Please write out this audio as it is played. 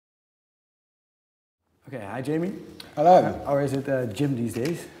Okay, hi Jamie. Hello. Or is it Jim these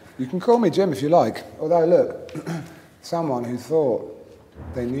days? You can call me Jim if you like. Although, look, someone who thought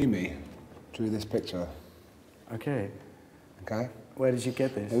they knew me drew this picture. Okay. Okay? Where did you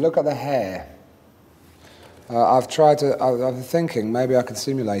get this? Now look at the hair. I've been thinking maybe I could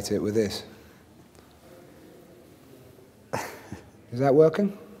simulate it with this. Is that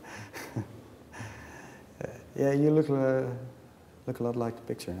working? Yeah, you look a lot like the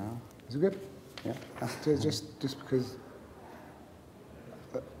picture now. Is it good? Yeah. Just because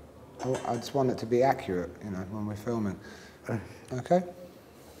I just want it to be accurate, you know, when we're filming. Okay?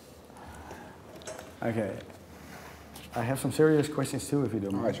 Okay. I have some serious questions too, if you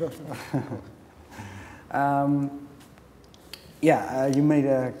don't mind. All right, sure. You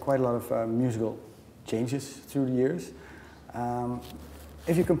made quite a lot of musical changes through the years.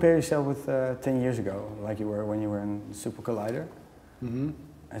 If you compare yourself with 10 years ago, like you were when you were in Super Collider,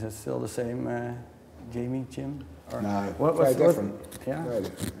 is it still the same Jamie, Jim? Or no, very different. Yeah? Very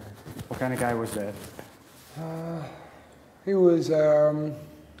different. What kind of guy was that? He was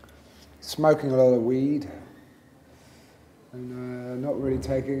smoking a lot of weed and not really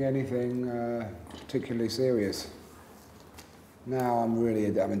taking anything particularly serious. Now I'm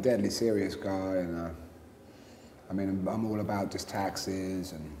a deadly serious guy, and I mean I'm all about just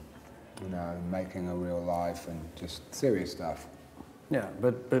taxes and making a real life and just serious stuff. Yeah,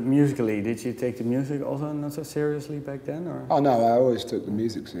 but musically, did you take the music also not so seriously back then, or? Oh no, I always took the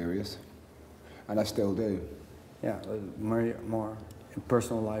music serious, and I still do. Yeah, more in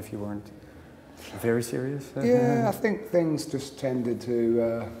personal life you weren't very serious? Yeah, I think things just tended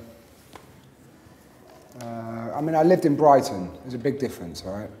to... I mean, I lived in Brighton. There's a big difference,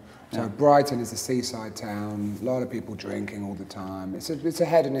 all right? So Brighton is a seaside town, a lot of people drinking all the time. It's a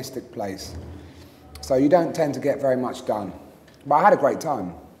hedonistic place. So you don't tend to get very much done. But I had a great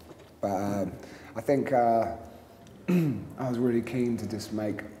time. But I think I was really keen to just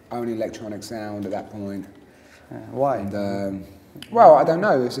make only electronic sound at that point. Why? And, well, I don't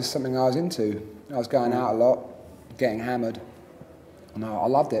know. It's just something I was into. I was going out a lot, getting hammered. And I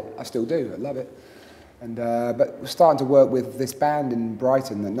loved it. I still do. I love it. And but we're starting to work with this band in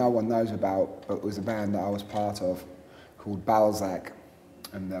Brighton that no one knows about, but it was a band that I was part of called Balzac.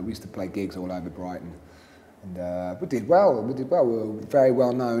 And we used to play gigs all over Brighton. And we did well. We were very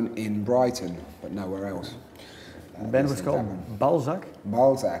well known in Brighton, but nowhere else. The band was called Balzac?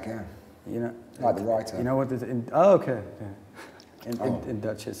 Balzac, yeah. You know, like the writer. You know what it in? Oh, okay. Yeah. In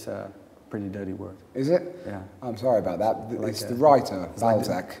Dutch, it's a pretty dirty word. Is it? Yeah. I'm sorry about that. Like it's the writer,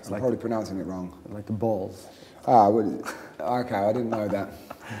 Balzac. Like I'm probably pronouncing it wrong. Like the balls. Ah, well, okay. I didn't know that.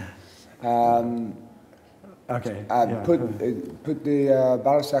 Okay. Put the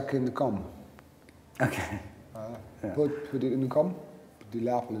Balzac in the com. Okay. Yeah. Put it in the com. Put the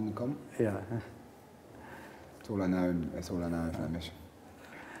lapel in the com. Yeah. That's all I know. That's all I know in Flemish.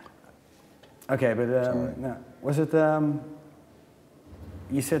 Okay, but no, was it?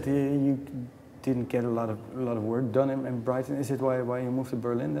 You said you didn't get a lot of work done in Brighton. Is it why you moved to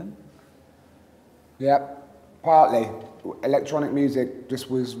Berlin then? Yeah, partly. Electronic music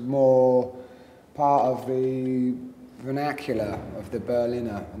just was more part of the vernacular of the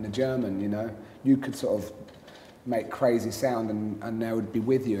Berliner and the German. You know, you could sort of make crazy sound and they would be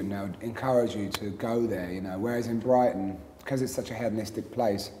with you and they would encourage you to go there. You know, whereas in Brighton, because it's such a hedonistic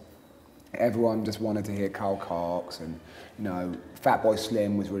place, everyone just wanted to hear Carl Cox, and Fatboy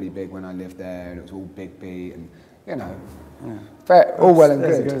Slim was really big when I lived there, and it was all big beat, and all well and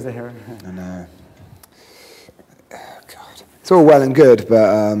good. As goes the hair. I know. Oh, God, it's all well and good, but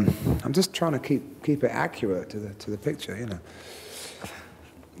I'm just trying to keep it accurate to the picture, you know.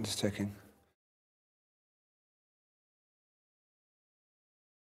 I'm just checking.